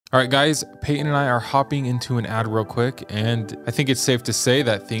All right, guys, Peyton and I are hopping into an ad real quick, and I think it's safe to say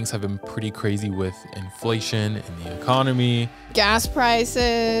that things have been pretty crazy with inflation and the economy. Gas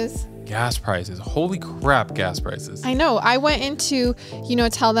prices. Gas prices. Holy crap, gas prices. I know. I went into,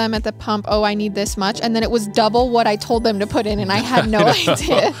 tell them at the pump, oh, I need this much. And then it was double what I told them to put in, and I had no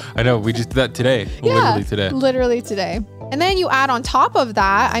idea. I know. We just did that today. Yeah, literally today. Literally today. And then you add on top of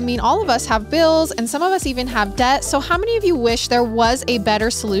that, I mean, all of us have bills and some of us even have debt. So how many of you wish there was a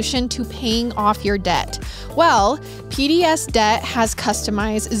better solution to paying off your debt? Well, PDS Debt has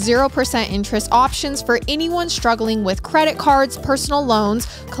customized 0% interest options for anyone struggling with credit cards, personal loans,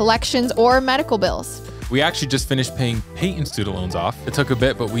 collections, or medical bills. We actually just finished paying Peyton's student loans off. It took a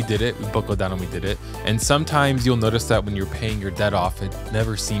bit, but we did it. We buckled down and we did it. And sometimes you'll notice that when you're paying your debt off, it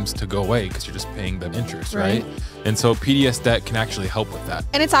never seems to go away because you're just paying the interest, right? And so PDS Debt can actually help with that.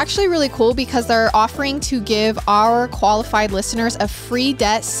 And it's actually really cool because they're offering to give our qualified listeners a free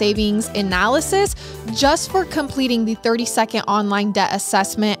debt savings analysis just for completing the 30-second online debt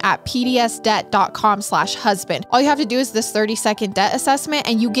assessment at pdsdebt.com/husband. All you have to do is this 30-second debt assessment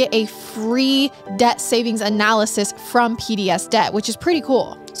and you get a free debt savings analysis from PDS Debt, which is pretty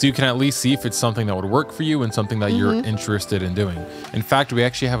cool. So you can at least see if it's something that would work for you and something that you're interested in doing. In fact, we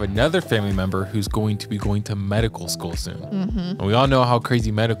actually have another family member who's going to be going to medical school soon. And we all know how crazy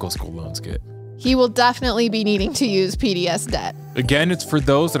medical school loans get. He will definitely be needing to use PDS Debt. Again, it's for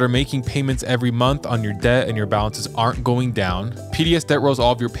those that are making payments every month on your debt and your balances aren't going down. PDS Debt rolls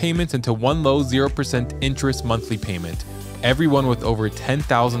all of your payments into one low 0% interest monthly payment. Everyone with over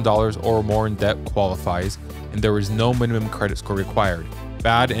 $10,000 or more in debt qualifies, and there is no minimum credit score required.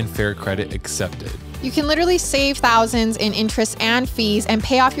 Bad and fair credit accepted. You can literally save thousands in interest and fees and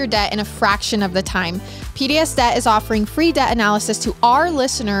pay off your debt in a fraction of the time. PDS Debt is offering free debt analysis to our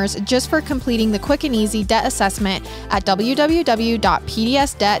listeners just for completing the quick and easy debt assessment at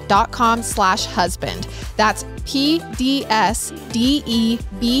www.pdsdebt.com/husband. That's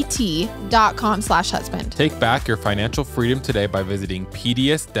pdsdebt.com/husband. Take back your financial freedom today by visiting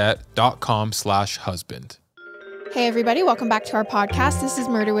pdsdebt.com/husband. Hey everybody, welcome back to our podcast. This is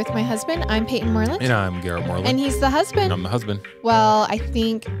Murder with My Husband. I'm Peyton Moreland. And I'm Garrett Moreland. And he's the husband. And I'm the husband. Well, I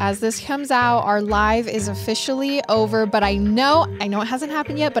think as this comes out, our live is officially over, but I know it hasn't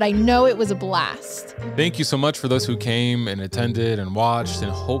happened yet, but I know it was a blast. Thank you so much for those who came and attended and watched and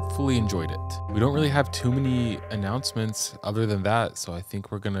hopefully enjoyed it. We don't really have too many announcements other than that, so I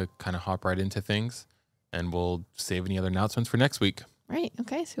think we're going to kind of hop right into things and we'll save any other announcements for next week. Right.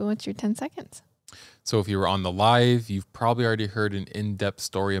 Okay. So what's your 10 seconds? So if you were on the live, you've probably already heard an in-depth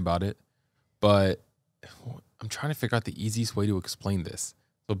story about it, but I'm trying to figure out the easiest way to explain this.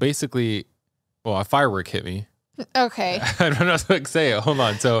 So basically, well, a firework hit me. Okay. I don't know how to say it. Hold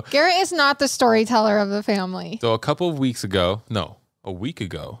on. So Garrett is not the storyteller of the family. So a week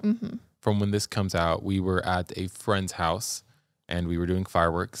ago, from when this comes out, we were at a friend's house and we were doing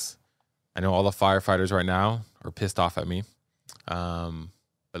fireworks. I know all the firefighters right now are pissed off at me, but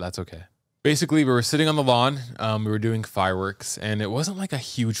that's okay. Basically, we were sitting on the lawn, we were doing fireworks, and it wasn't like a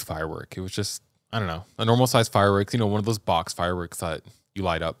huge firework. It was just, I don't know, a normal size fireworks, one of those box fireworks that you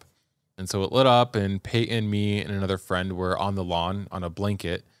light up. And so it lit up, and Peyton, me, and another friend were on the lawn on a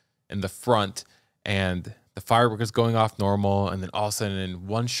blanket in the front, and the firework was going off normal, and then all of a sudden,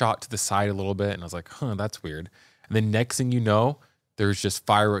 one shot to the side a little bit, and I was like, huh, that's weird. And then next thing you know, there's just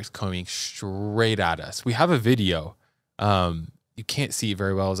fireworks coming straight at us. We have a video. You can't see it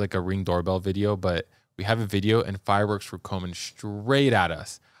very well. It was like a Ring doorbell video, but we have a video and fireworks were coming straight at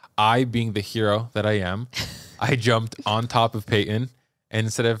us. I, being the hero that I am, I jumped on top of Peyton, and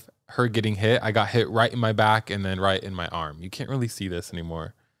instead of her getting hit, I got hit right in my back and then right in my arm. You can't really see this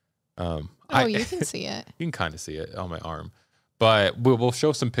anymore. You can see it. You can kind of see it on my arm, but we'll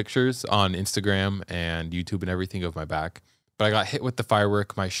show some pictures on Instagram and YouTube and everything of my back. But I got hit with the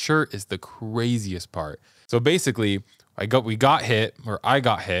firework. My shirt is the craziest part. So basically, I got hit,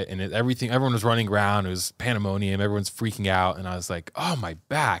 and everyone was running around. It was pandemonium. Everyone's freaking out. And I was like, oh, my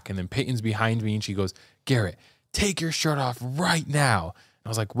back. And then Peyton's behind me and she goes, Garrett, take your shirt off right now. And I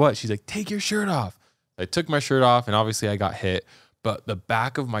was like, what? She's like, take your shirt off. I took my shirt off and obviously I got hit, but the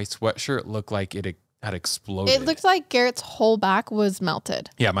back of my sweatshirt looked like it had exploded. It looked like Garrett's whole back was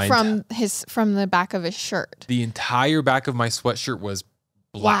melted. Yeah, from the back of his shirt. The entire back of my sweatshirt was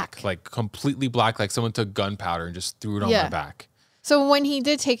black, like completely black, like someone took gunpowder and just threw it on my back. So when he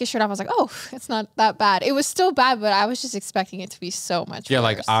did take his shirt off, I was like, oh, it's not that bad. It was still bad, but I was just expecting it to be so much worse.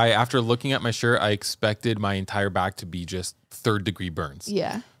 Like after looking at my shirt, I expected my entire back to be just 3rd-degree burns.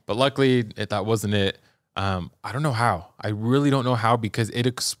 Yeah. But luckily, that wasn't it. I don't know how. I really don't know how because it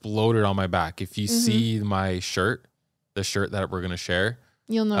exploded on my back. If you see my shirt, the shirt that we're going to share,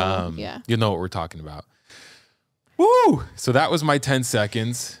 You'll know. Yeah. You'll know what we're talking about. Woo! So that was my 10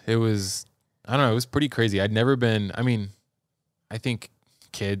 seconds. It was, I don't know, it was pretty crazy. I'd never been, I mean, I think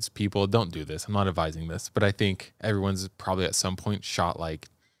kids, people don't do this. I'm not advising this, but I think everyone's probably at some point shot like,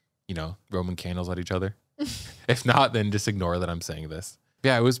 you know, Roman candles at each other. If not, then just ignore that I'm saying this.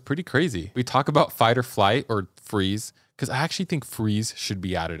 Yeah, it was pretty crazy. We talk about fight or flight or freeze, because I actually think freeze should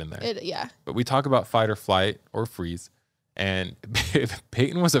be added in there. Yeah. But we talk about fight or flight or freeze. And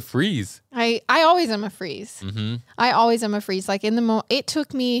Peyton was a freeze. I always am a freeze. Mm-hmm. I always am a freeze. Like in the moment, it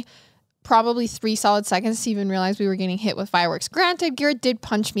took me probably 3 solid seconds to even realize we were getting hit with fireworks. Granted, Garrett did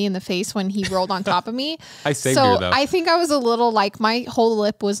punch me in the face when he rolled on top of me. I saved her though. I think I was a little like my whole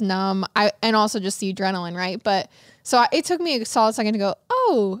lip was numb. And also just the adrenaline, right? But so it took me a solid second to go,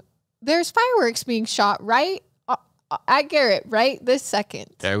 oh, there's fireworks being shot right at Garrett right this second.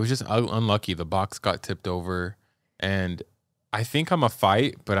 Yeah, it was just unlucky. The box got tipped over. And I think I'm a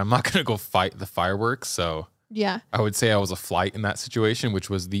fight, but I'm not going to go fight the fireworks. So yeah, I would say I was a flight in that situation, which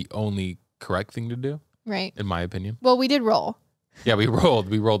was the only correct thing to do. Right. In my opinion. Well, we did roll. Yeah, we rolled.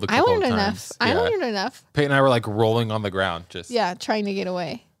 We rolled a couple of times. I learned enough. Peyton and I were like rolling on the ground. Trying to get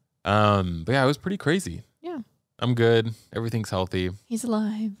away. But yeah, it was pretty crazy. Yeah. I'm good. Everything's healthy. He's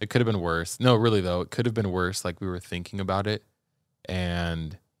alive. It could have been worse. No, really though. It could have been worse. Like we were thinking about it.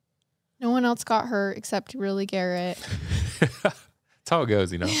 And no one else got hurt except really Garrett. That's how it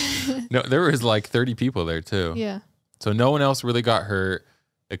goes, you know. No, there was like 30 people there too. Yeah. So no one else really got hurt.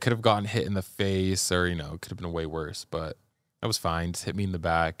 It could have gotten hit in the face or, you know, it could have been way worse, but that was fine. Just hit me in the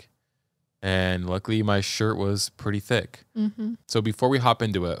back. And luckily my shirt was pretty thick. Mm-hmm. So before we hop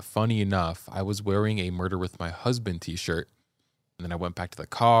into it, funny enough, I was wearing a Murder with My Husband t-shirt. And then I went back to the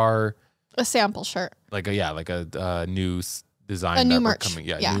car. A sample shirt. Like a new design. A new merch.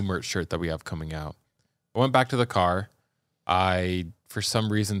 New merch shirt that we have coming out. I went back to the car. I, for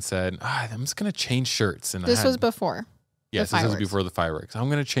some reason, said, I'm just going to change shirts. And this was before. Yes, this was before the fireworks. I'm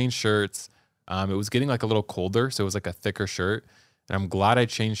going to change shirts. It was getting like a little colder, so it was like a thicker shirt. And I'm glad I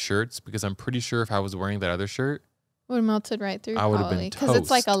changed shirts because I'm pretty sure if I was wearing that other shirt, would have melted right through. I would have been toast. Because it's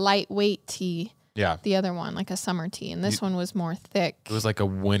like a lightweight tee. Yeah. The other one, like a summer tee. And this one was more thick. It was like a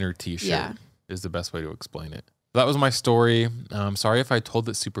winter t-shirt. Yeah. Is the best way to explain it. That was my story. Sorry if I told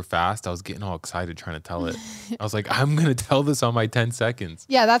it super fast. I was getting all excited trying to tell it. I was like, I'm going to tell this on my 10 seconds.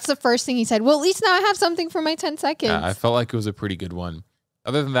 Yeah, that's the first thing he said. Well, at least now I have something for my 10 seconds. Yeah, I felt like it was a pretty good one.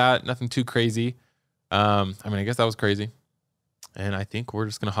 Other than that, nothing too crazy. I guess that was crazy. And I think we're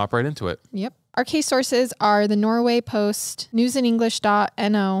just going to hop right into it. Yep. Our case sources are the Norway Post,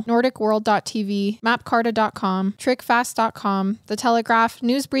 newsinenglish.no, nordicworld.tv, mapcarta.com, trickfast.com, the Telegraph,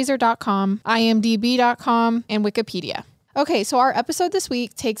 newsbreezer.com, imdb.com, and Wikipedia. Okay, so our episode this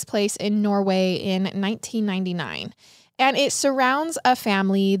week takes place in Norway in 1999, and it surrounds a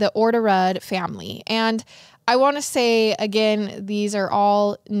family, the Orderud family. And I want to say, again, these are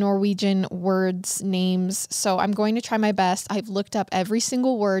all Norwegian words, names, so I'm going to try my best. I've looked up every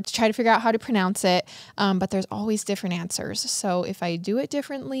single word to try to figure out how to pronounce it, but there's always different answers. So if I do it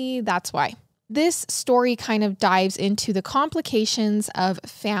differently, that's why. This story kind of dives into the complications of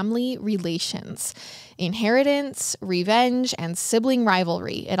family relations. Inheritance, revenge, and sibling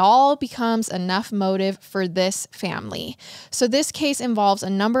rivalry. It all becomes enough motive for this family. So this case involves a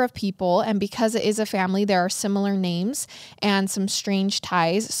number of people, and because it is a family, there are similar names and some strange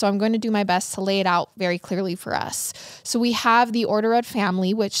ties. So I'm going to do my best to lay it out very clearly for us. So we have the Orderud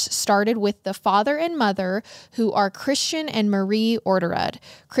family, which started with the father and mother, who are Christian and Marie Orderud.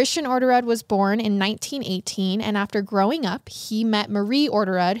 Christian Orderud was born in 1918, and after growing up, he met Marie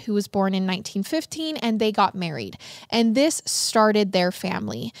Orderud, who was born in 1915, and they got married. And this started their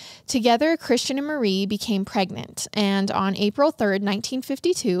family. Together, Christian and Marie became pregnant. And on April 3rd,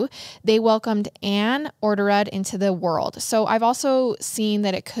 1952, they welcomed Anne Orderud into the world. So I've also seen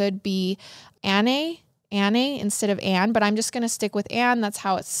that it could be Anne instead of Anne, but I'm just going to stick with Anne. That's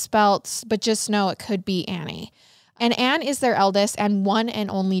how it's spelt, but just know it could be Anne. And Anne is their eldest and one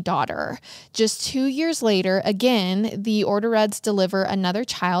and only daughter. Just 2 years later, again, the Orderuds deliver another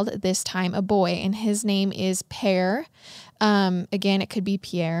child, this time a boy, and his name is Per. Again, it could be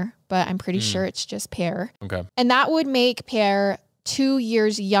Pierre, but I'm pretty sure it's just Per. Okay. And that would make Per 2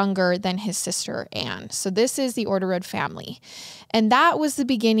 years younger than his sister Anne. So this is the Orderud family. And that was the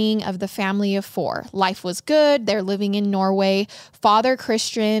beginning of the family of four. Life was good. They're living in Norway. Father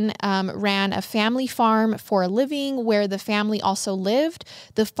Christian ran a family farm for a living where the family also lived.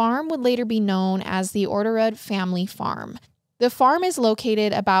 The farm would later be known as the Orderud Family Farm. The farm is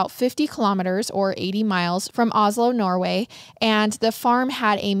located about 50 kilometers or 80 miles from Oslo, Norway, and the farm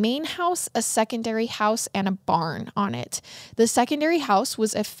had a main house, a secondary house, and a barn on it. The secondary house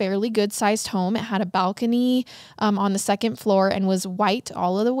was a fairly good-sized home. It had a balcony on the second floor and was white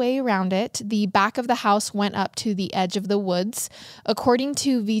all of the way around it. The back of the house went up to the edge of the woods. According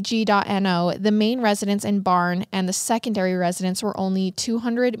to Vg.no, the main residence and barn and the secondary residence were only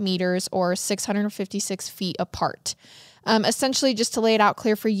 200 meters or 656 feet apart. Essentially, just to lay it out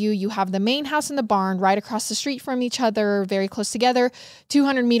clear for you, you have the main house and the barn right across the street from each other, very close together.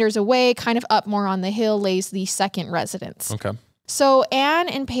 200 meters away, kind of up more on the hill, lays the second residence. Okay. So Anne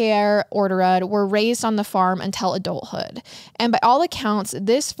and Pierre Orderud were raised on the farm until adulthood. And by all accounts,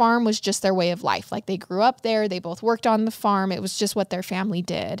 this farm was just their way of life. Like they grew up there, they both worked on the farm. It was just what their family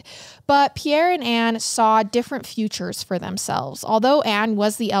did. But Pierre and Anne saw different futures for themselves. Although Anne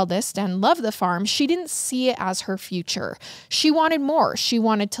was the eldest and loved the farm, she didn't see it as her future. She wanted more. She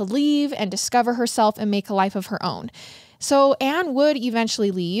wanted to leave and discover herself and make a life of her own. So Anne would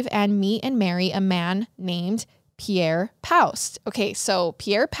eventually leave and meet and marry a man named Pierre Post. Okay, so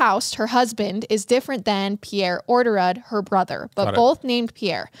Pierre Post, her husband, is different than Pierre Orderud, her brother, but both named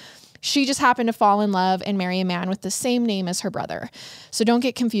Pierre. She just happened to fall in love and marry a man with the same name as her brother. So don't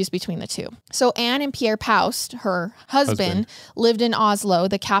get confused between the two. So Anne and Pierre Post, her husband, lived in Oslo,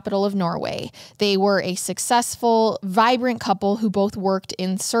 the capital of Norway. They were a successful, vibrant couple who both worked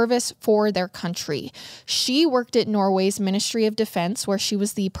in service for their country. She worked at Norway's Ministry of Defense, where she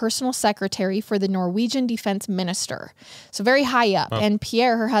was the personal secretary for the Norwegian defense minister. So very high up. And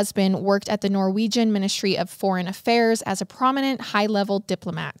Pierre, her husband, worked at the Norwegian Ministry of Foreign Affairs as a prominent high-level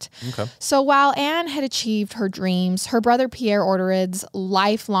diplomat. Okay. So while Anne had achieved her dreams, her brother Pierre Orderud's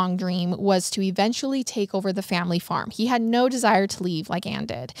lifelong dream was to eventually take over the family farm. He had no desire to leave like Anne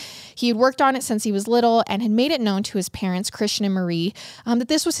did. He had worked on it since he was little and had made it known to his parents, Christian and Marie, that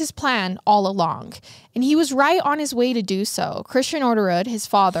this was his plan all along. And he was right on his way to do so. Christian Orderud, his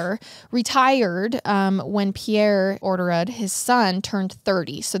father, retired when Pierre Orderud, his son, turned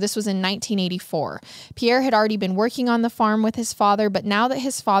 30. So this was in 1984. Pierre had already been working on the farm with his father, but now that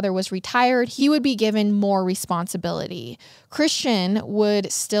his father was retired, he would be given more responsibility. Christian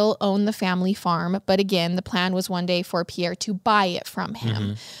would still own the family farm, but again, the plan was one day for Pierre to buy it from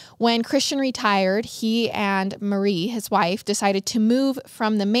him. When Christian retired, he and Marie, his wife, decided to move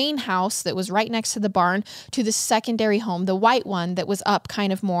from the main house that was right next to the barn to the secondary home, the white one that was up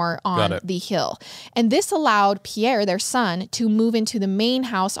kind of more on the hill. And this allowed Pierre, their son, to move into the main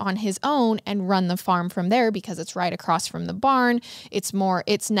house on his own and run the farm from there because it's right across from the barn. It's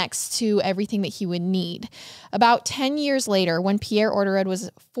next to everything that he would need. About 10 years later, when Pierre Orderud was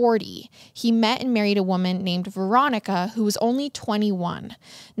 40, he met and married a woman named Veronica, who was only 21.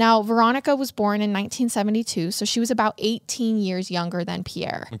 Now, Veronica was born in 1972, so she was about 18 years younger than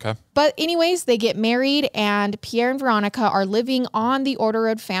Pierre. Okay. But anyways, they get married, and Pierre and Veronica are living on the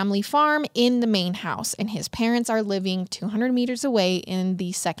Orderud family farm in the main house, and his parents are living 200 meters away in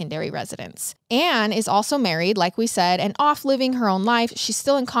the secondary residence. Anne is also married, like we said, and off living her own life. She's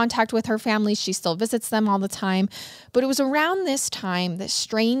still in contact with her family. She still visits them all the time. But it was around this time that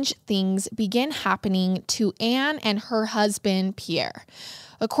strange things began happening to Anne and her husband, Pierre.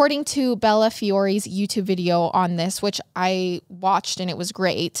 According to Bella Fiori's YouTube video on this, which I watched and it was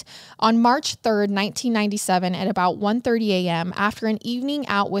great, on March 3rd, 1997 at about 1:30 a.m., after an evening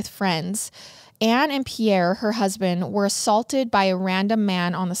out with friends, Anne and Pierre, her husband, were assaulted by a random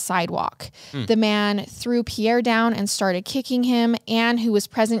man on the sidewalk. The man threw Pierre down and started kicking him. Anne, who was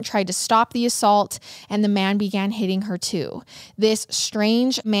present, tried to stop the assault, and the man began hitting her too. This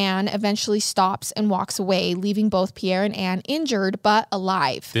strange man eventually stops and walks away, leaving both Pierre and Anne injured but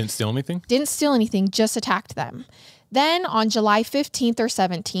alive. Didn't steal anything? Didn't steal anything, just attacked them. Then on July 15th or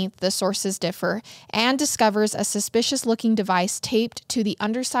 17th, the sources differ, Anne discovers a suspicious-looking device taped to the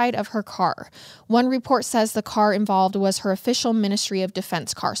underside of her car. One report says the car involved was her official Ministry of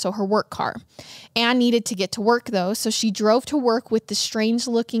Defense car, so her work car. Anne needed to get to work, though, so she drove to work with the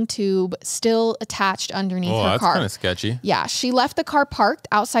strange-looking tube still attached underneath her car. Oh, that's kind of sketchy. Yeah, she left the car parked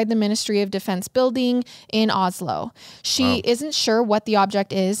outside the Ministry of Defense building in Oslo. She isn't sure what the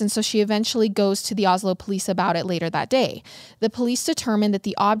object is, and so she eventually goes to the Oslo police about it later that day. The police determined that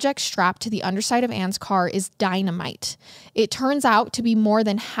the object strapped to the underside of Anne's car is dynamite. It turns out to be more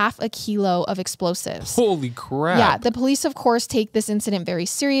than half a kilo of explosives. Holy crap. Yeah, the police, of course, take this incident very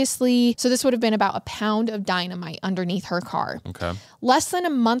seriously. So this would have been about a pound of dynamite underneath her car. Okay. Less than a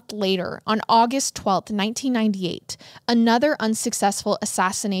month later, on August 12th, 1998, another unsuccessful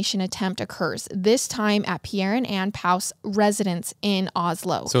assassination attempt occurs, this time at Pierre and Anne Post's residence in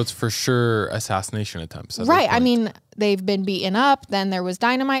Oslo. So it's for sure assassination attempts. Right. I mean, they've been beaten up. Then there was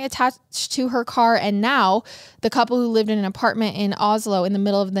dynamite attached to her car. And now the couple who lived in an apartment in Oslo in the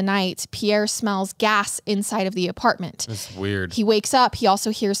middle of the night, Pierre smells gas inside of the apartment. That's weird. He wakes up. He also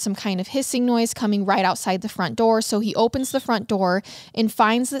hears some kind of hissing noise coming right outside the front door. So he opens the front door and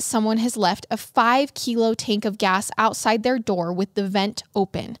finds that someone has left a 5-kilo tank of gas outside their door with the vent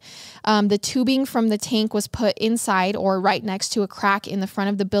open. The tubing from the tank was put inside or right next to a crack in the front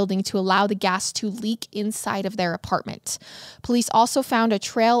of the building to allow the gas to leak inside of their apartment. Police also found a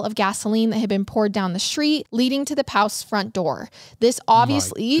trail of gasoline that had been poured down the street, leading to the Poust's front door. This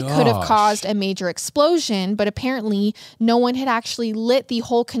obviously could have caused a major explosion, but apparently no one had actually lit the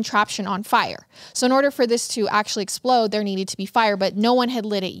whole contraption on fire. So in order for this to actually explode, there needed to be fire, but no one had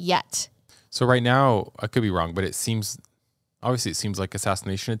lit it yet. So right now, I could be wrong, but obviously it seems like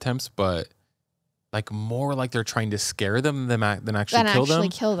assassination attempts, but like more like they're trying to scare them than actually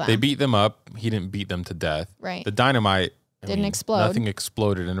kill them. They beat them up. He didn't beat them to death. Right. The dynamite didn't explode. Nothing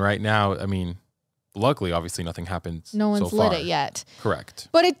exploded. And right now, I mean, luckily, obviously nothing happened. No one's lit it yet. Correct.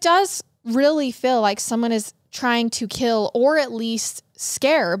 But it does really feel like someone is trying to kill or at least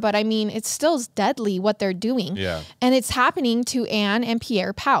scare. But I mean, it's still deadly what they're doing. Yeah. And it's happening to Anne and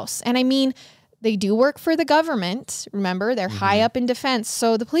Pierre Poust. And I mean, they do work for the government. Remember, they're high up in defense.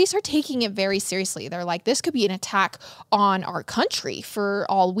 So the police are taking it very seriously. They're like, this could be an attack on our country for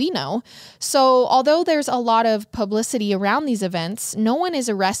all we know. So although there's a lot of publicity around these events, no one is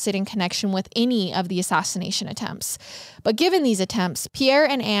arrested in connection with any of the assassination attempts. But given these attempts, Pierre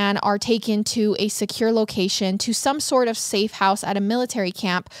and Anne are taken to a secure location, to some sort of safe house at a military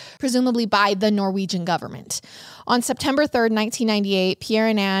camp, presumably by the Norwegian government. On September 3rd, 1998, Pierre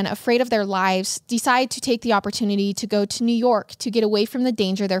and Anne, afraid of their lives, decide to take the opportunity to go to New York to get away from the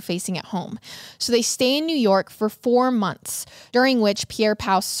danger they're facing at home. So they stay in New York for 4 months, during which Pierre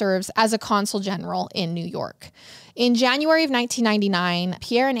Poust serves as a consul general in New York. In January of 1999,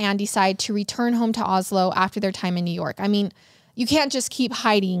 Pierre and Anne decide to return home to Oslo after their time in New York. I mean, you can't just keep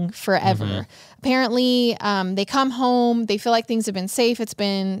hiding forever. Apparently, they come home, they feel like things have been safe. It's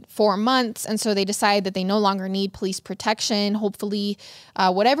been 4 months. And so they decide that they no longer need police protection. Hopefully,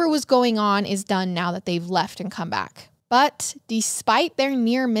 whatever was going on is done now that they've left and come back. But despite their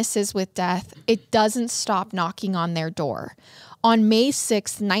near misses with death, it doesn't stop knocking on their door. On May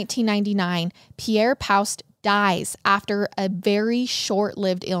 6, 1999, Pierre Poust dies after a very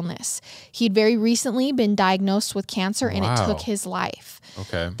short-lived illness. He'd very recently been diagnosed with cancer and it took his life.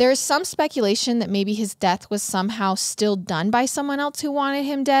 Okay. There is some speculation that maybe his death was somehow still done by someone else who wanted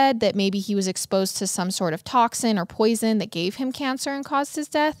him dead, that maybe he was exposed to some sort of toxin or poison that gave him cancer and caused his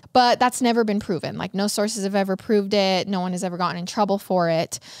death. But that's never been proven. Like, no sources have ever proved it. No one has ever gotten in trouble for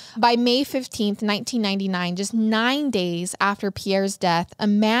it. By May 15th, 1999, just 9 days after Pierre's death, a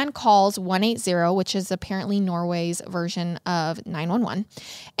man calls 180, which is apparently Norway's version of 911,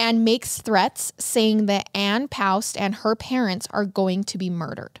 and makes threats saying that Anne Poust and her parents are going to be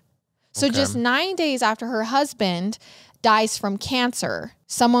murdered. So just 9 days after her husband dies from cancer,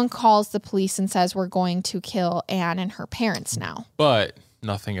 someone calls the police and says, we're going to kill Anne and her parents now. But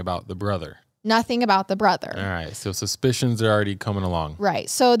nothing about the brother. Nothing about the brother. All right. So suspicions are already coming along. Right.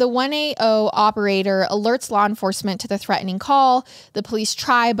 So the 180 operator alerts law enforcement to the threatening call. The police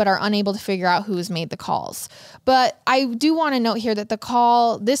try but are unable to figure out who has made the calls. But I do want to note here that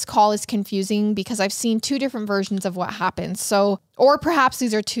this call is confusing because I've seen 2 different versions of what happened. So, or perhaps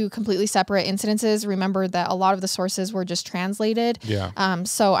these are 2 completely separate incidences. Remember that a lot of the sources were just translated. Yeah.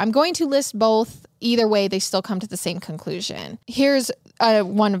 So I'm going to list both. Either way, they still come to the same conclusion. Here's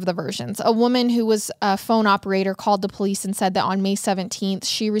one of the versions. A woman who was a phone operator called the police and said that on May 17th,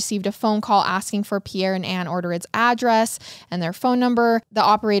 she received a phone call asking for Pierre and Anne Orderud's address and their phone number. The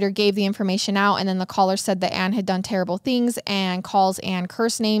operator gave the information out, and then the caller said that Anne had done terrible things and calls Anne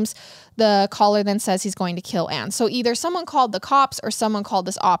curse names. The caller then says he's going to kill Anne. So either someone called the cops or someone called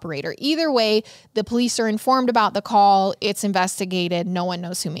this operator. Either way, the police are informed about the call. It's investigated. No one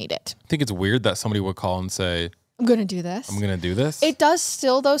knows who made it. I think it's weird that somebody would call and say, I'm going to do this. I'm going to do this. It does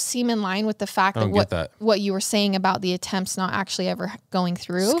still, though, seem in line with the fact that what you were saying about the attempts not actually ever going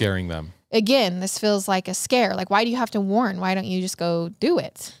through. Scaring them. Again, this feels like a scare. Like, why do you have to warn? Why don't you just go do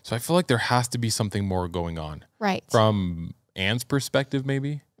it? So I feel like there has to be something more going on. Right. From Anne's perspective,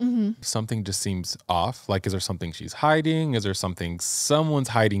 maybe. Something just seems off. Like, is there something she's hiding? Is there something someone's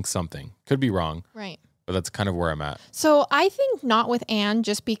hiding something? Could be wrong. Right. But that's kind of where I'm at. So I think not with Anne,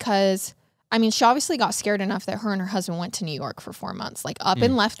 just because I mean, she obviously got scared enough that her and her husband went to New York for 4 months, like up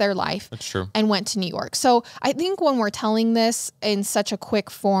and left their life. That's true. And went to New York. So I think when we're telling this in such a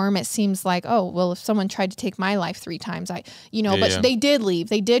quick form, it seems like, oh, well, if someone tried to take my life 3 times, but they did leave.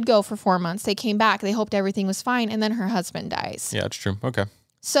 They did go for 4 months. They came back. They hoped everything was fine. And then her husband dies. Yeah, that's true. Okay.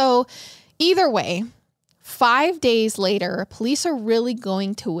 So either way, 5 days later, police are really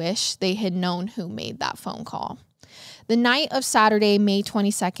going to wish they had known who made that phone call. The night of Saturday, May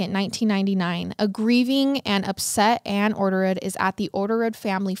 22nd, 1999, a grieving and upset Anne Orderud is at the Orderud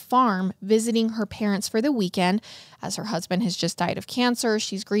family farm visiting her parents for the weekend, as her husband has just died of cancer.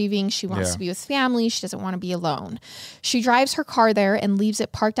 She's grieving. She wants to be with family. She doesn't want to be alone. She drives her car there and leaves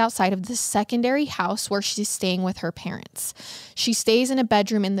it parked outside of the secondary house where she's staying with her parents. She stays in a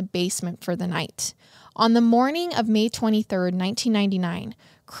bedroom in the basement for the night. On the morning of May 23rd, 1999,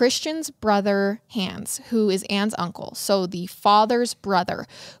 Christian's brother, Hans, who is Anne's uncle, so the father's brother,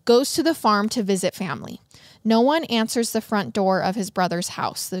 goes to the farm to visit family. No one answers the front door of his brother's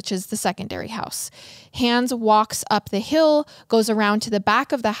house, which is the secondary house. Hans walks up the hill, goes around to the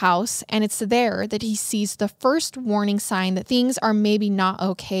back of the house, and it's there that he sees the first warning sign that things are maybe not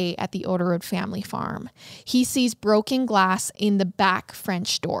okay at the Orderud family farm. He sees broken glass in the back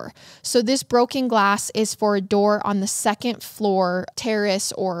French door. So this broken glass is for a door on the second floor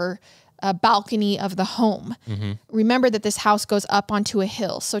terrace or a balcony of the home. Remember that this house goes up onto a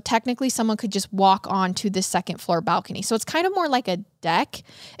hill. So technically someone could just walk onto the second floor balcony. So it's kind of more like a deck,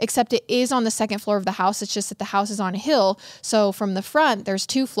 except it is on the second floor of the house. It's just that the house is on a hill. So from the front, there's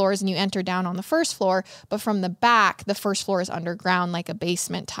 2 floors and you enter down on the first floor. But from the back, the first floor is underground, like a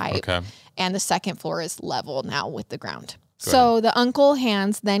basement type. Okay. And the second floor is level now with the ground. So the uncle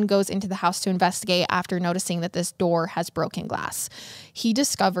Hans then goes into the house to investigate after noticing that this door has broken glass. He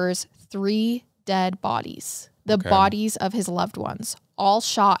discovers 3 dead bodies, the bodies of his loved ones, all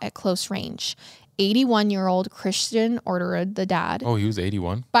shot at close range. 81-year-old Christian Orderud, the dad. Oh, he was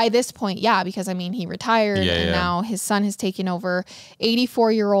 81? By this point, yeah, because, I mean, he retired and now his son has taken over.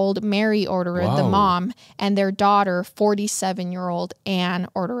 84-year-old Mary Orderud, the mom, and their daughter, 47-year-old Anne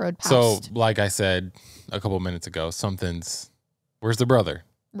Orderud, passed. So, like I said a couple minutes ago, where's the brother?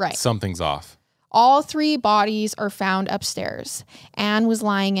 Right. Something's off. All 3 bodies are found upstairs. Anne was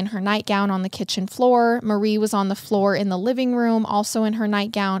lying in her nightgown on the kitchen floor. Marie was on the floor in the living room, also in her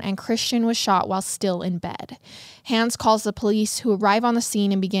nightgown, and Christian was shot while still in bed. Hans calls the police, who arrive on the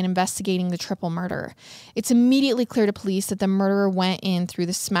scene and begin investigating the triple murder. It's immediately clear to police that the murderer went in through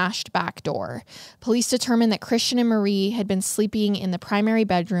the smashed back door. Police determined that Christian and Marie had been sleeping in the primary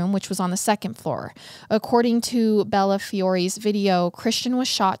bedroom, which was on the second floor. According to Bella Fiori's video, Christian was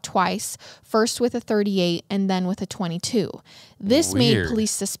shot twice, first with a .38 and then with a .22. This made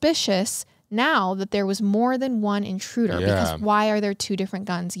police suspicious now that there was more than one intruder, because why are there 2 different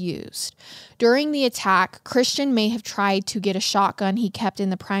guns used? During the attack, Christian may have tried to get a shotgun he kept in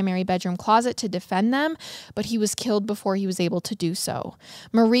the primary bedroom closet to defend them, but he was killed before he was able to do so.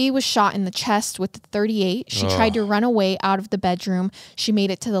 Marie was shot in the chest with the .38. She tried to run away out of the bedroom. She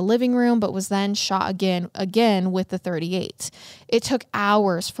made it to the living room, but was then shot again with the .38. It took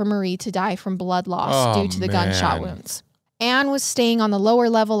hours for Marie to die from blood loss due to the gunshot wounds. Anne was staying on the lower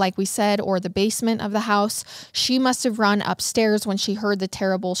level, like we said, or the basement of the house. She must have run upstairs when she heard the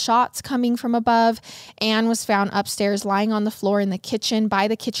terrible shots coming from above. Anne was found upstairs lying on the floor in the kitchen by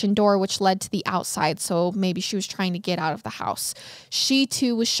the kitchen door, which led to the outside. So maybe she was trying to get out of the house. She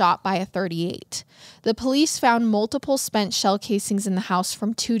too was shot by a .38. The police found multiple spent shell casings in the house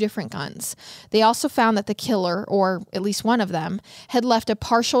from 2 different guns. They also found that the killer, or at least one of them, had left a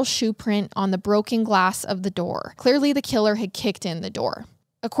partial shoe print on the broken glass of the door. Clearly the killer had kicked in the door.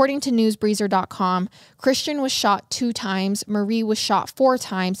 According to newsbreezer.com, Christian was shot 2 times, Marie was shot 4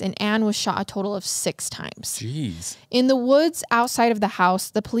 times, and Anne was shot a total of 6 times. Jeez. In the woods outside of the house,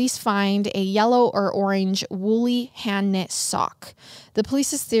 the police find a yellow or orange woolly hand-knit sock. The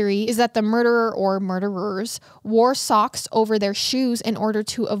police's theory is that the murderer or murderers wore socks over their shoes in order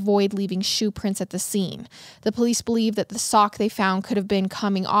to avoid leaving shoe prints at the scene. The police believe that the sock they found could have been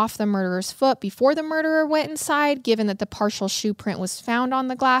coming off the murderer's foot before the murderer went inside, given that the partial shoe print was found on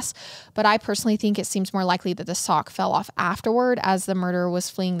the glass. But I personally think it seems more likely that the sock fell off afterward as the murderer was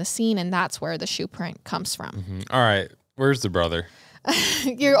fleeing the scene, and that's where the shoe print comes from. All right. Where's the brother?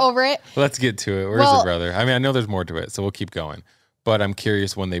 You're over it? Let's get to it. Where's the brother? I mean, I know there's more to it, so we'll keep going. But I'm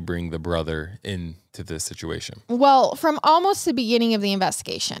curious when they bring the brother into this situation. Well, from almost the beginning of the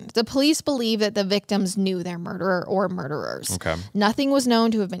investigation, the police believe that the victims knew their murderer or murderers. Okay. Nothing was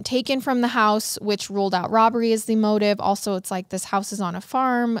known to have been taken from the house, which ruled out robbery as the motive. Also, it's like this house is on a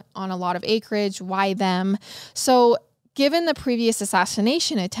farm, on a lot of acreage. Why them? So Given the previous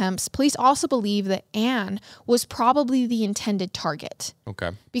assassination attempts, police also believe that Anne was probably the intended target.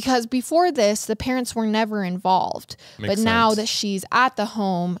 Okay. Because before this, the parents were never involved. Makes but now sense. that she's at the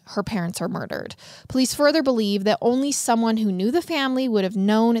home, her parents are murdered. Police further believe that only someone who knew the family would have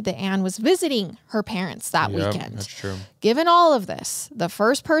known that Anne was visiting her parents that weekend. That's true. Given all of this, the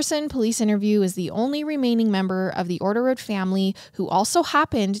first person police interview is the only remaining member of the Orderud family who also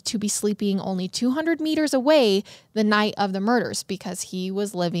happened to be sleeping only 200 meters away the night of the murders because he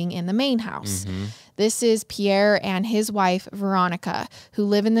was living in the main house. This is Pierre and his wife, Veronica, who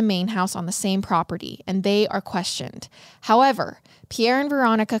live in the main house on the same property, and they are questioned. However, Pierre and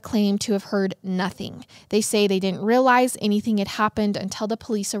Veronica claim to have heard nothing. They say they didn't realize anything had happened until the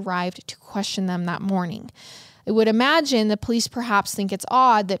police arrived to question them that morning. I would imagine the police perhaps think it's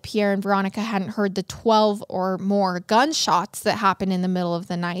odd that Pierre and Veronica hadn't heard the 12 or more gunshots that happened in the middle of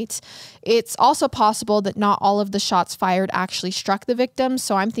the night. It's also possible that not all of the shots fired actually struck the victims,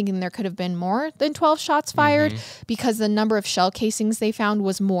 so I'm thinking there could have been more than 12 shots fired because the number of shell casings they found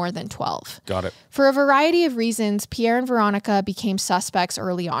was more than 12. Got it. For a variety of reasons, Pierre and Veronica became suspects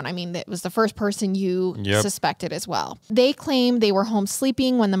early on. I mean, it was the first person you suspected as well. They claim they were home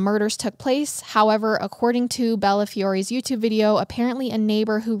sleeping when the murders took place. However, according to Bella Fiori's YouTube video, apparently a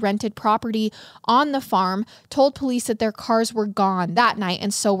neighbor who rented property on the farm told police that their cars were gone that night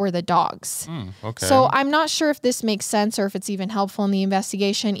and so were the dogs. Okay. So I'm not sure if this makes sense or if it's even helpful in the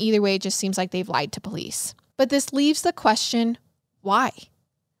investigation. Either way, it just seems like they've lied to police. But this leaves the question, why?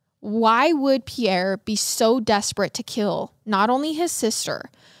 Why would Pierre be so desperate to kill not only his sister,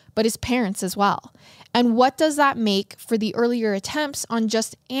 but his parents as well? And what does that make for the earlier attempts on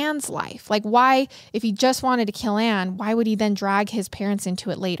just Anne's life? Like, why, if he just wanted to kill Anne, why would he then drag his parents into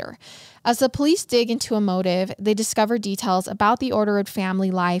it later? As the police dig into a motive, they discover details about the Orderud family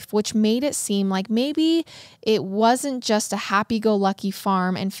life, which made it seem like maybe it wasn't just a happy-go-lucky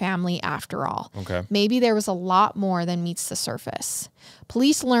farm and family after all. Okay. Maybe there was a lot more than meets the surface.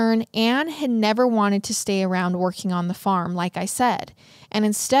 Police learn Anne had never wanted to stay around working on the farm, like I said, and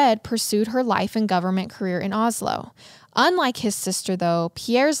instead pursued her life and government career in Oslo. Unlike his sister, though,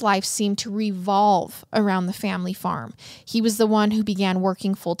 Pierre's life seemed to revolve around the family farm. He was the one who began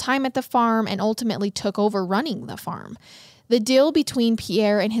working full-time at the farm and ultimately took over running the farm. The deal between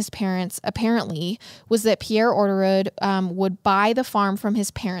Pierre and his parents, apparently, was that Pierre Orderud would buy the farm from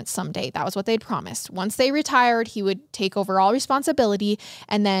his parents someday. That was what they'd promised. Once they retired, he would take over all responsibility.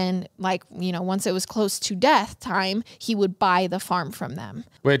 And then, once it was close to death time, he would buy the farm from them.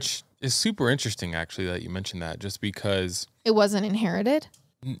 Which is super interesting, actually, that you mentioned that, just because it wasn't inherited.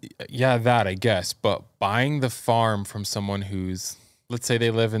 Yeah, that, I guess. But buying the farm from someone who's, let's say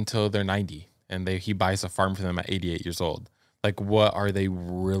they live until they're 90 and he buys a farm for them at 88 years old. Like, what are they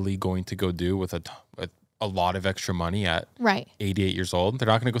really going to go do with a lot of extra money at 88 years old? They're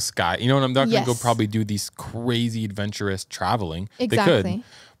not going to go I'm not going to go probably do these crazy adventurous traveling. Exactly. They could,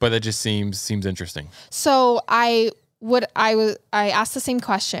 but that just seems interesting. So I asked the same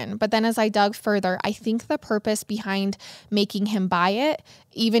question, but then as I dug further, I think the purpose behind making him buy it,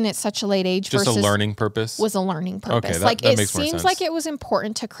 even at such a late age, just a learning purpose, was a learning purpose. Okay, that it seems like it was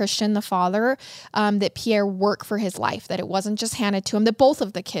important to Christian, the father, that Pierre work for his life, that it wasn't just handed to him, that both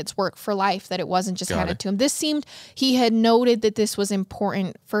of the kids work for life, that it wasn't just handed to him. This seemed, he had noted that this was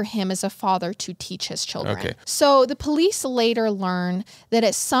important for him as a father to teach his children. Okay. So the police later learn that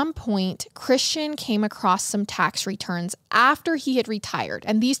at some point, Christian came across some tax returns after he had retired,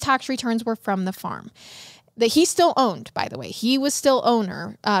 and these tax returns were from the farm that he still owned, by the way. He was still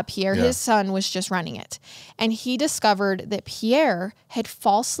owner. Pierre, his son, was just running it. And he discovered that Pierre had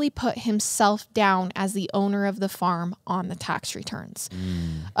falsely put himself down as the owner of the farm on the tax returns.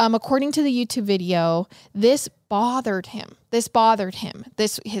 According to the YouTube video, this bothered him. His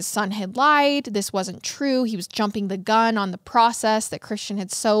son had lied. This wasn't true. He was jumping the gun on the process that Christian had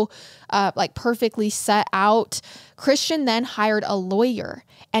so perfectly set out. Christian then hired a lawyer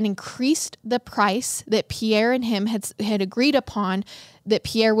and increased the price that Pierre and him had agreed upon that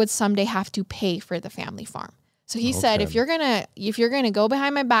Pierre would someday have to pay for the family farm. So he said, if you're gonna go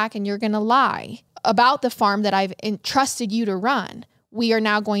behind my back and you're gonna lie about the farm that I've entrusted you to run, we are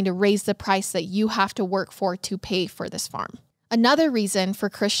now going to raise the price that you have to work for to pay for this farm. Another reason for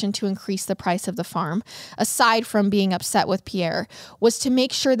Christian to increase the price of the farm, aside from being upset with Pierre, was to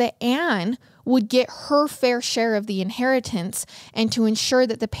make sure that Anne would get her fair share of the inheritance and to ensure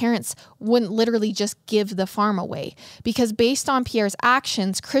that the parents wouldn't literally just give the farm away. Because based on Pierre's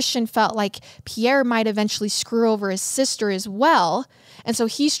actions, Christian felt like Pierre might eventually screw over his sister as well. And so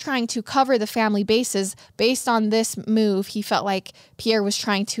he's trying to cover the family bases. Based on this move, he felt like Pierre was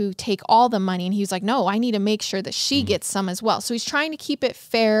trying to take all the money. And he was like, no, I need to make sure that she gets some as well. So he's trying to keep it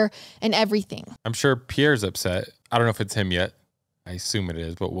fair and everything. I'm sure Pierre's upset. I don't know if it's him yet. I assume it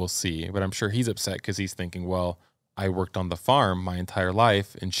is, but we'll see. But I'm sure he's upset because he's thinking, well, I worked on the farm my entire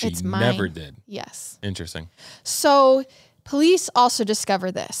life and she never did. Yes. Interesting. So police also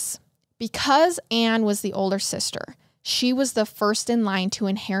discover this. Because Anne was the older sister, she was the first in line to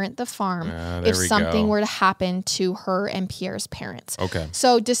inherit the farm if something were to happen to her and Pierre's parents. Okay.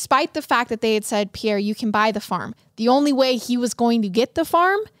 So despite the fact that they had said, Pierre, you can buy the farm, the only way he was going to get the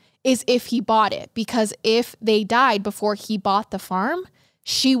farm is if he bought it, because if they died before he bought the farm,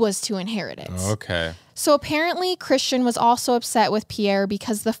 she was to inherit it. Okay. So apparently Christian was also upset with Pierre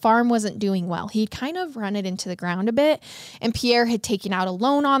because the farm wasn't doing well. He'd kind of run it into the ground a bit, and Pierre had taken out a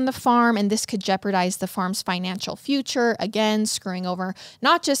loan on the farm, and this could jeopardize the farm's financial future, again, screwing over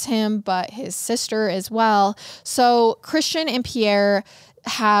not just him, but his sister as well. So Christian and Pierre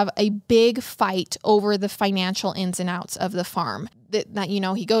have a big fight over the financial ins and outs of the farm. That you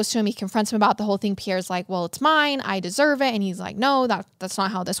know, he goes to him, he confronts him about the whole thing. Pierre's like, well, it's mine, I deserve it. And he's like, no, that's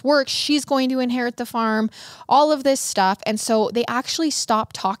not how this works. She's going to inherit the farm, all of this stuff. And so they actually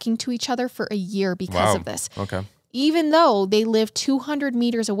stopped talking to each other for a year because of this. Okay. Even though they live 200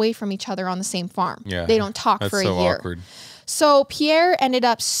 meters away from each other on the same farm. Yeah. They don't talk for a year. Awkward. So Pierre ended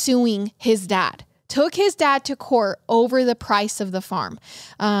up suing his dad, took his dad to court over the price of the farm.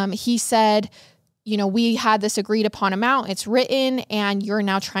 He said, you know, we had this agreed upon amount, it's written, and you're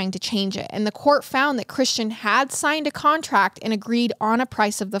now trying to change it. And the court found that Christian had signed a contract and agreed on a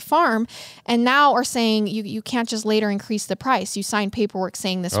price of the farm, and now are saying you can't just later increase the price. You signed paperwork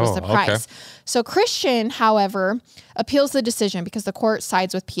saying this was the price. Okay. So Christian, however, appeals the decision because the court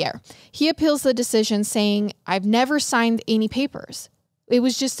sides with Pierre. He appeals the decision saying, I've never signed any papers. It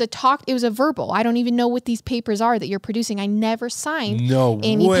was just a talk. It was a verbal. I don't even know what these papers are that you're producing. I never signed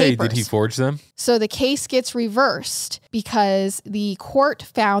any papers. Did he forge them? So the case gets reversed because the court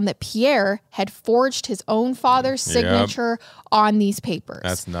found that Pierre had forged his own father's signature on these papers.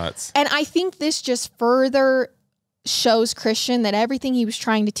 That's nuts. And I think this just further shows Christian that everything he was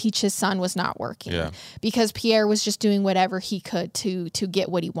trying to teach his son was not working because Pierre was just doing whatever he could to get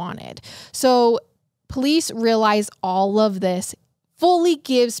what he wanted. So police realize all of this fully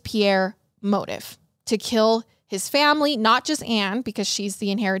gives Pierre motive to kill his family, not just Anne, because she's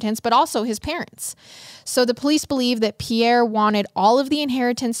the inheritance, but also his parents. So the police believe that Pierre wanted all of the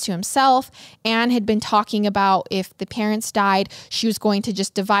inheritance to himself. Anne had been talking about if the parents died, she was going to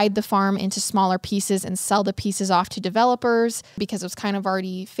just divide the farm into smaller pieces and sell the pieces off to developers because it was kind of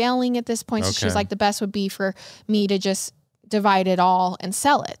already failing at this point. So she was like, the best would be for me to just divide it all and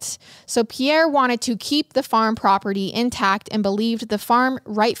sell it. So Pierre wanted to keep the farm property intact and believed the farm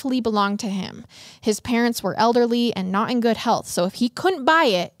rightfully belonged to him. His parents were elderly and not in good health, so if he couldn't buy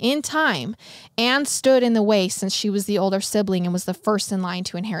it in time, Anne stood in the way since she was the older sibling and was the first in line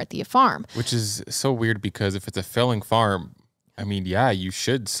to inherit the farm. Which is so weird because if it's a failing farm, I mean, yeah, you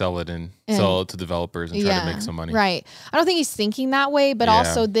should sell it and sell it to developers and try to make some money. Right. I don't think he's thinking that way, but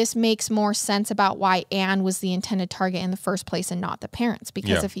also this makes more sense about why Anne was the intended target in the first place and not the parents.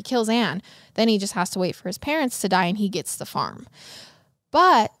 Because if he kills Anne, then he just has to wait for his parents to die and he gets the farm.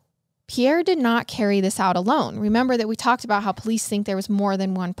 But Pierre did not carry this out alone. Remember that we talked about how police think there was more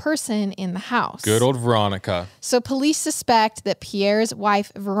than one person in the house. Good old Veronica. So police suspect that Pierre's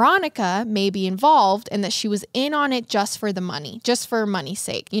wife, Veronica, may be involved and that she was in on it just for the money, just for money's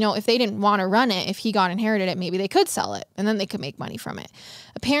sake. You know, if they didn't want to run it, if he got inherited it, maybe they could sell it and then they could make money from it.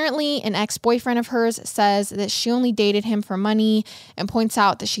 Apparently, an ex-boyfriend of hers says that she only dated him for money and points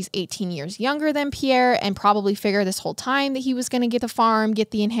out that she's 18 years younger than Pierre and probably figured this whole time that he was going to get the farm,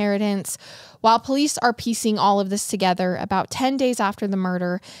 get the inheritance. While police are piecing all of this together, about 10 days after the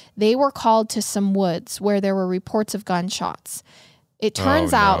murder, they were called to some woods where there were reports of gunshots. It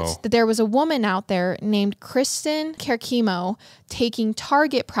turns out that there was a woman out there named Kristen Kerkimo taking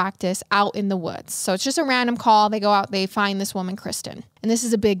target practice out in the woods. So it's just a random call. They go out, they find this woman, Kristen. And this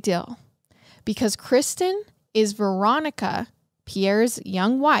is a big deal because Kristen is Veronica, Pierre's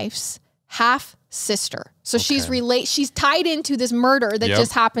young wife's half sister. So she's tied into this murder that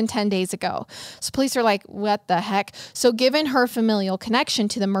just happened 10 days ago. So police are like, what the heck? So given her familial connection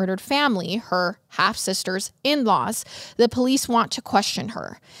to the murdered family, her half-sister's in-laws, the police want to question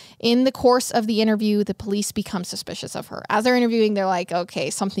her. In the course of the interview, the police become suspicious of her. As they're interviewing, they're like, okay,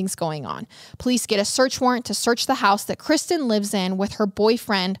 something's going on. Police get a search warrant to search the house that Kristen lives in with her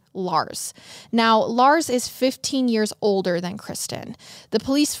boyfriend, Lars. Now, Lars is 15 years older than Kristen. The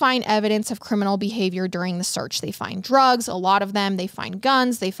police find evidence of criminal behavior during the search. They find drugs, a lot of them. They find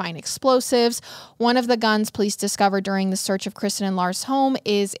guns. They find explosives. One of the guns police discovered during the search of Kristen and Lars' home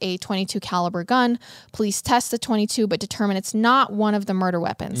is a .22 caliber gun. Police test the .22 but determine it's not one of the murder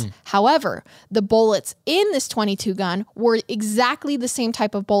weapons. However, the bullets in this .22 gun were exactly the same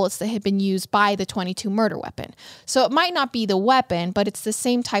type of bullets that had been used by the .22 murder weapon. So it might not be the weapon, but it's the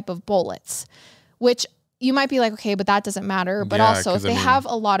same type of bullets, which you might be like, okay, but that doesn't matter. But also, if they have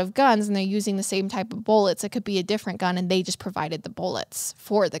a lot of guns and they're using the same type of bullets, it could be a different gun and they just provided the bullets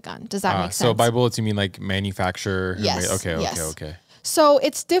for the gun. Does that make sense? So by bullets, you mean like manufacturer? Yes. Okay. So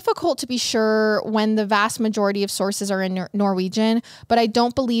it's difficult to be sure when the vast majority of sources are in Norwegian, but I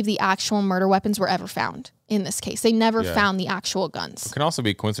don't believe the actual murder weapons were ever found in this case. They never found the actual guns. It can also be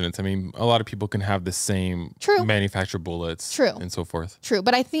a coincidence. I mean, a lot of people can have the same manufactured bullets and so forth. True.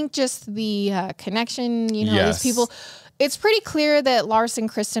 But I think just the connection, these people... It's pretty clear that Lars and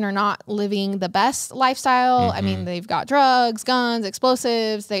Kristen are not living the best lifestyle. I mean, they've got drugs, guns,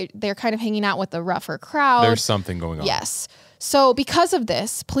 explosives. They're kind of hanging out with the rougher crowd. There's something going on. Yes. So because of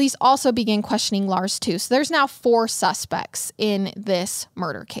this, police also began questioning Lars too. So there's now 4 suspects in this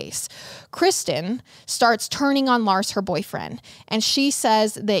murder case. Kristen starts turning on Lars, her boyfriend, and she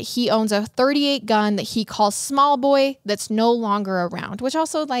says that he owns a .38 gun that he calls Small Boy that's no longer around, which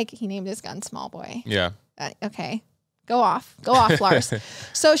also, like, he named his gun Small Boy. Yeah. Okay. Go off, Lars.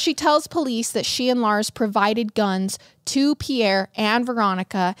 So she tells police that she and Lars provided guns to Pierre and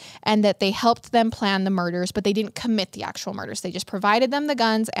Veronica and that they helped them plan the murders, but they didn't commit the actual murders. They just provided them the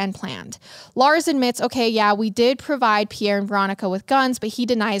guns and planned. Lars admits, okay, yeah, we did provide Pierre and Veronica with guns, but he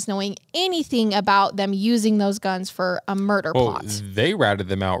denies knowing anything about them using those guns for a murder plot. They ratted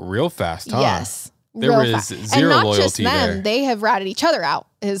them out real fast, huh? Yes. There was zero loyalty there. And not just them, they have ratted each other out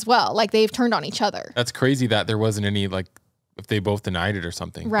as well. Like, they've turned on each other. That's crazy that there wasn't any, like, if they both denied it or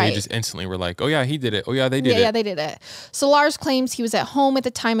something. Right. They just instantly were like, oh yeah, he did it. Oh yeah, they did it. Yeah, they did it. So Lars claims he was at home at the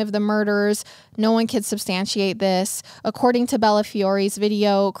time of the murders. No one could substantiate this. According to Bella Fiori's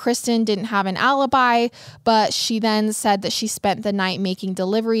video, Kristen didn't have an alibi, but she then said that she spent the night making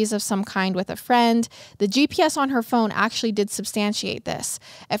deliveries of some kind with a friend. The GPS on her phone actually did substantiate this.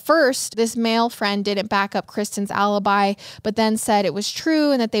 At first, this male friend didn't back up Kristen's alibi, but then said it was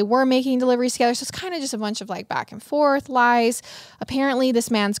true and that they were making deliveries together. So it's kind of just a bunch of like back and forth lies. Apparently,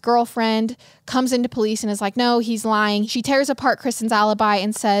 this man's girlfriend comes into police and is like, no, he's lying. She tears apart Kristen's alibi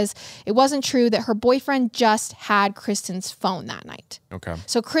and says it wasn't true, that her boyfriend just had Kristen's phone that night. Okay.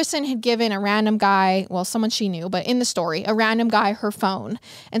 So Kristen had given a random guy, well, someone she knew, but in the story, a random guy her phone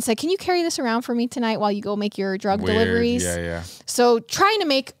and said, can you carry this around for me tonight while you go make your drug deliveries? Yeah. So trying to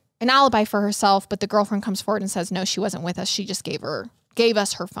make an alibi for herself, but the girlfriend comes forward and says, no, she wasn't with us. She just gave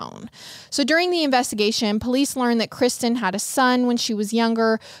us her phone. So during the investigation, police learned that Kristen had a son when she was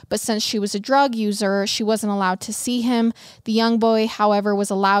younger, but since she was a drug user, she wasn't allowed to see him. The young boy, however,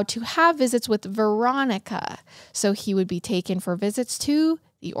 was allowed to have visits with Veronica. So he would be taken for visits to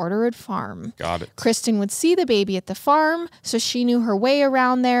the Orderud farm. Got it. Kristen would see the baby at the farm, so she knew her way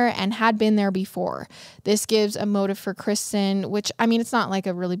around there and had been there before. This gives a motive for Kristen, which, I mean, it's not like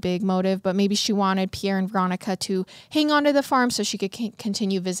a really big motive, but maybe she wanted Pierre and Veronica to hang on to the farm so she could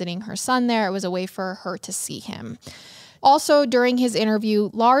continue visiting her son there. It was a way for her to see him. Also, during his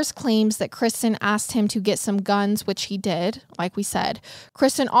interview, Lars claims that Kristen asked him to get some guns, which he did, like we said.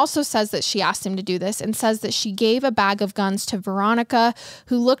 Kristen also says that she asked him to do this and says that she gave a bag of guns to Veronica,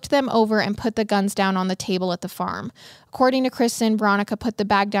 who looked them over and put the guns down on the table at the farm. According to Kristen, Veronica put the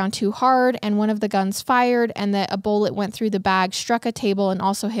bag down too hard and one of the guns fired, and that a bullet went through the bag, struck a table, and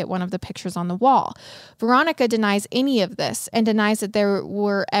also hit one of the pictures on the wall. Veronica denies any of this and denies that there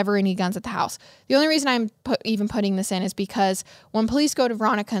were ever any guns at the house. The only reason I'm even putting this in is because when police go to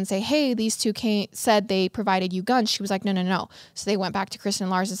Veronica and say, hey, these two said they provided you guns, she was like, no. So they went back to Kristen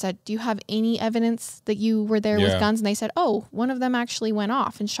and Lars and said, do you have any evidence that you were there with guns? And they said, oh, one of them actually went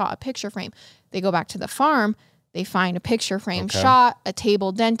off and shot a picture frame. They go back to the farm. They find a picture frame shot, a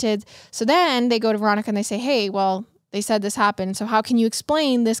table dented. So then they go to Veronica and they say, hey, well, they said this happened. So how can you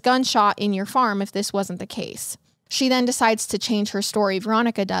explain this gunshot in your farm if this wasn't the case? She then decides to change her story,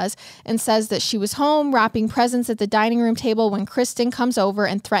 Veronica does, and says that she was home wrapping presents at the dining room table when Kristen comes over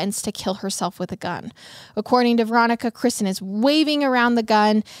and threatens to kill herself with a gun. According to Veronica, Kristen is waving around the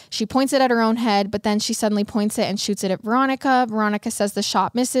gun. She points it at her own head, but then she suddenly points it and shoots it at Veronica. Veronica says the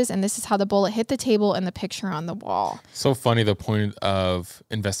shot misses, and this is how the bullet hit the table and the picture on the wall. So funny, the point of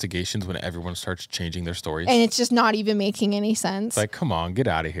investigations when everyone starts changing their stories. And it's just not even making any sense. It's like, come on, get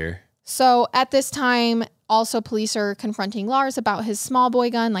out of here. So at this time, also police are confronting Lars about his small boy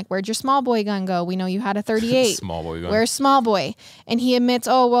gun. Like, where'd your small boy gun go? We know you had a 38. Small boy gun. Where's small boy? And he admits,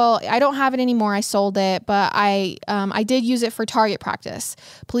 oh, well, I don't have it anymore. I sold it, but I did use it for target practice.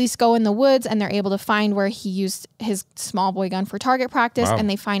 Police go in the woods and they're able to find where he used his small boy gun for target practice. Wow. And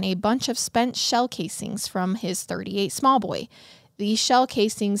they find a bunch of spent shell casings from his 38 small boy. These shell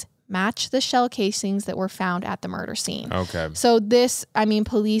casings match the shell casings that were found at the murder scene. Okay. So this, I mean,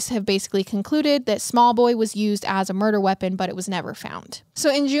 police have basically concluded that small boy was used as a murder weapon, but it was never found. So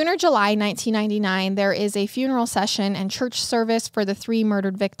in June or July 1999, there is a funeral session and church service for the 3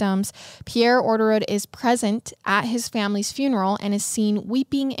 murdered victims. Pierre Orderud is present at his family's funeral and is seen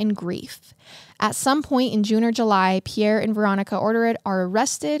weeping in grief. At some point in June or July, Pierre and Veronica Orderud are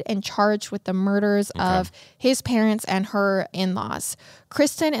arrested and charged with the murders of his parents and her in-laws.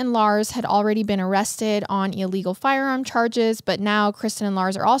 Kristen and Lars had already been arrested on illegal firearm charges, but now Kristen and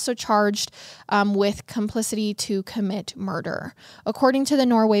Lars are also charged with complicity to commit murder. According to the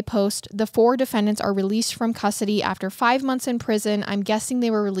Norway Post, the 4 defendants are released from custody after 5 months in prison. I'm guessing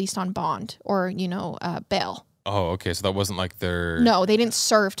they were released on bond or, bail. Oh, okay. So that wasn't like their... No, they didn't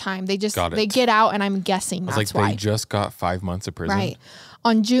serve time. They just, they get out, and I'm guessing that's why. They just got 5 months of prison. Right.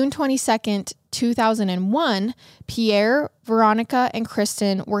 On June 22nd, 2001, Pierre, Veronica, and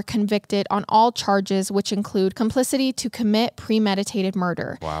Kristen were convicted on all charges, which include complicity to commit premeditated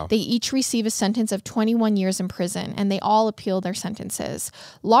murder. Wow. They each receive a sentence of 21 years in prison, and they all appeal their sentences.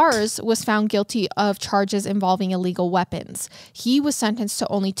 Lars was found guilty of charges involving illegal weapons. He was sentenced to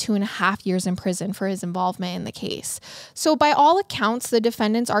only 2.5 years in prison for his involvement in the case. So by all accounts, the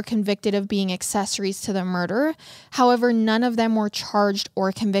defendants are convicted of being accessories to the murder. However, none of them were charged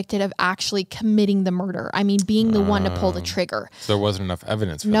or convicted of actually committing the murder. I mean, being the one to pull the trigger. So there wasn't enough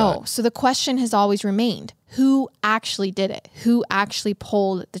evidence for that. No. So the question has always remained, who actually did it? Who actually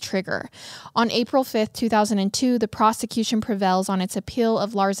pulled the trigger? On April 5th, 2002, the prosecution prevails on its appeal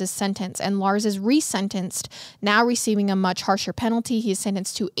of Lars's sentence, and Lars is resentenced, now receiving a much harsher penalty. He is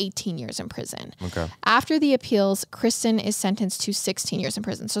sentenced to 18 years in prison. Okay. After the appeals, Kristen is sentenced to 16 years in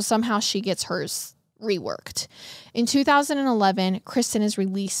prison. So somehow she gets hers reworked. In 2011, Kristen is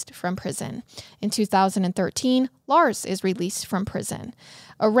released from prison. In 2013, Lars is released from prison.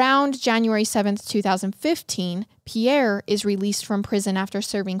 Around January 7th, 2015, Pierre is released from prison after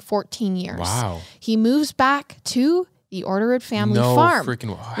serving 14 years. Wow. He moves back to the Orderud family farm,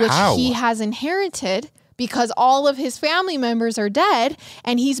 which he has inherited because all of his family members are dead,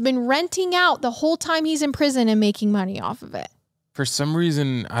 and he's been renting out the whole time he's in prison and making money off of it. For some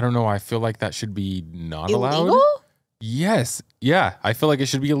reason, I don't know, I feel like that should be not Illegal? allowed. Yes. Yeah. I feel like it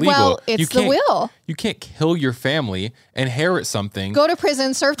should be illegal. Well, it's the will. You can't kill your family, inherit something. Go to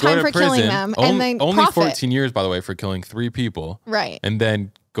prison, serve time for killing them, and then only profit. 14 years, by the way, for killing 3 people. Right. And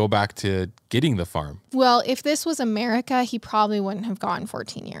then go back to getting the farm. Well, if this was America, he probably wouldn't have gotten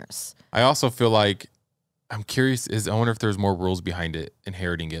 14 years. I also feel like, I'm curious, I wonder if there's more rules behind it,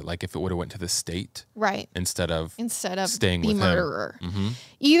 inheriting it, like if it would have went to the state. Right. Instead of staying with the him. murderer. Mm-hmm.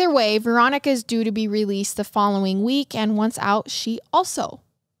 Either way, Veronica is due to be released the following week, and once out, she also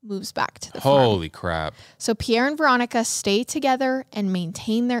moves back to the farm. Holy crap. So Pierre and Veronica stay together and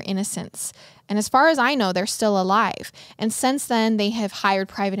maintain their innocence. And as far as I know, they're still alive. And since then, they have hired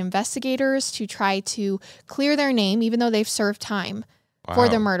private investigators to try to clear their name, even though they've served time. Wow. For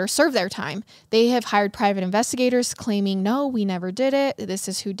the murder, serve their time. They have hired private investigators claiming, no, we never did it. This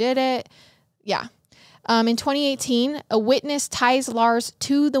is who did it. Yeah. In 2018, a witness ties Lars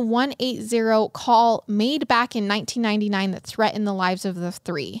to the 180 call made back in 1999 that threatened the lives of the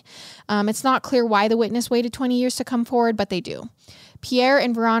 3. It's not clear why the witness waited 20 years to come forward, but they do. Pierre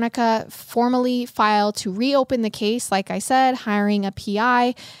and Veronica formally filed to reopen the case, like I said, hiring a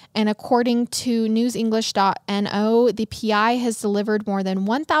PI. And according to newsinenglish.no, the PI has delivered more than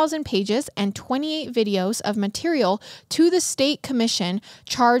 1,000 pages and 28 videos of material to the state commission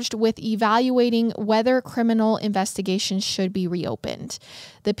charged with evaluating whether criminal investigations should be reopened.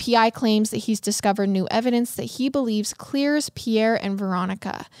 The PI claims that he's discovered new evidence that he believes clears Pierre and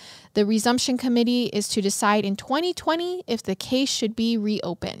Veronica. The resumption committee is to decide in 2020 if the case should be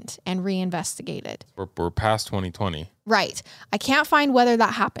reopened and investigated. We're past 2020. Right. I can't find whether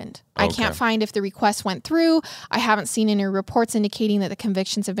that happened. I can't find if the request went through. I haven't seen any reports indicating that the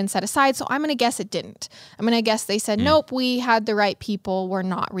convictions have been set aside. So I'm going to guess it didn't. I'm going to guess they said, nope, we had the right people. We're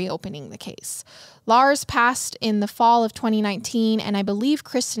not reopening the case. Lars passed in the fall of 2019, and I believe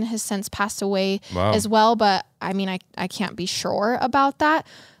Kristen has since passed away as well. But I mean, I can't be sure about that.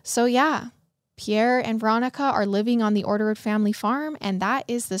 So yeah, Pierre and Veronica are living on the Orderud family farm, and that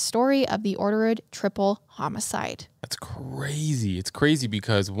is the story of the Orderud Triple Homicide. That's crazy. It's crazy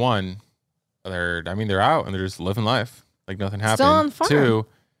because one, they're out and they're just living life like nothing happened. Still on the farm. Two,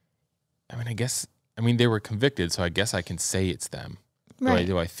 they were convicted, so I guess I can say it's them. Right.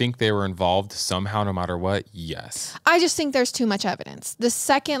 Do I think they were involved somehow no matter what? Yes. I just think there's too much evidence. The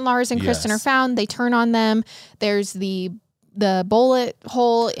second Lars and Kristen are found, they turn on them. There's the bullet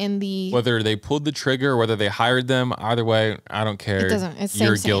hole in the... Whether they pulled the trigger, whether they hired them, either way, I don't care. It doesn't. It's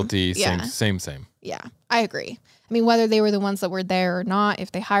You're same. guilty. Yeah. Same. Yeah, I agree. I mean, whether they were the ones that were there or not,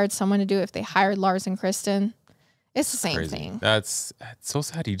 if they hired someone to do it, if they hired Lars and Kristen, it's the same thing. That's so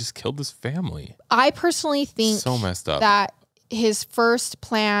sad. He just killed his family. I personally think so messed up that his first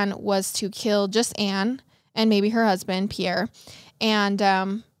plan was to kill just Anne and maybe her husband, Pierre,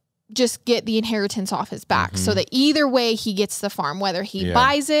 and just get the inheritance off his back so that either way he gets the farm, whether he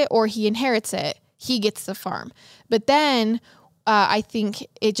buys it or he inherits it, he gets the farm. But then I think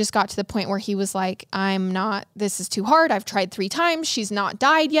it just got to the point where he was like, this is too hard. I've tried 3 times. She's not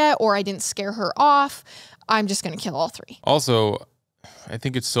died yet, or I didn't scare her off. I'm just going to kill all 3. Also, I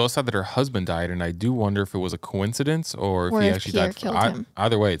think it's so sad that her husband died, and I do wonder if it was a coincidence or if he actually Pierre died. Killed him.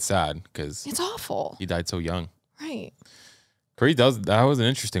 Either way, it's sad because it's awful. He died so young. Right. That was an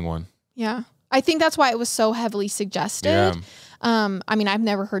interesting one. Yeah. I think that's why it was so heavily suggested. Yeah. I've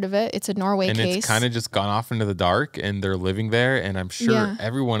never heard of it. It's a Norway case. And it's kind of just gone off into the dark, and they're living there, and I'm sure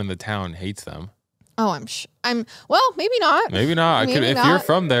everyone in the town hates them. Oh, well, maybe not. Maybe not. If you're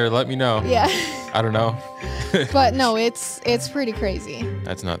from there, let me know. Yeah. I don't know. But no, it's pretty crazy.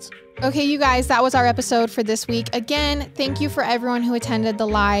 That's nuts. Okay, you guys, that was our episode for this week. Again, thank you for everyone who attended the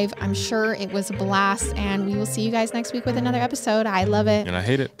live. I'm sure it was a blast, and we will see you guys next week with another episode. I love it. And I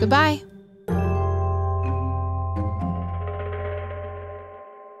hate it. Goodbye.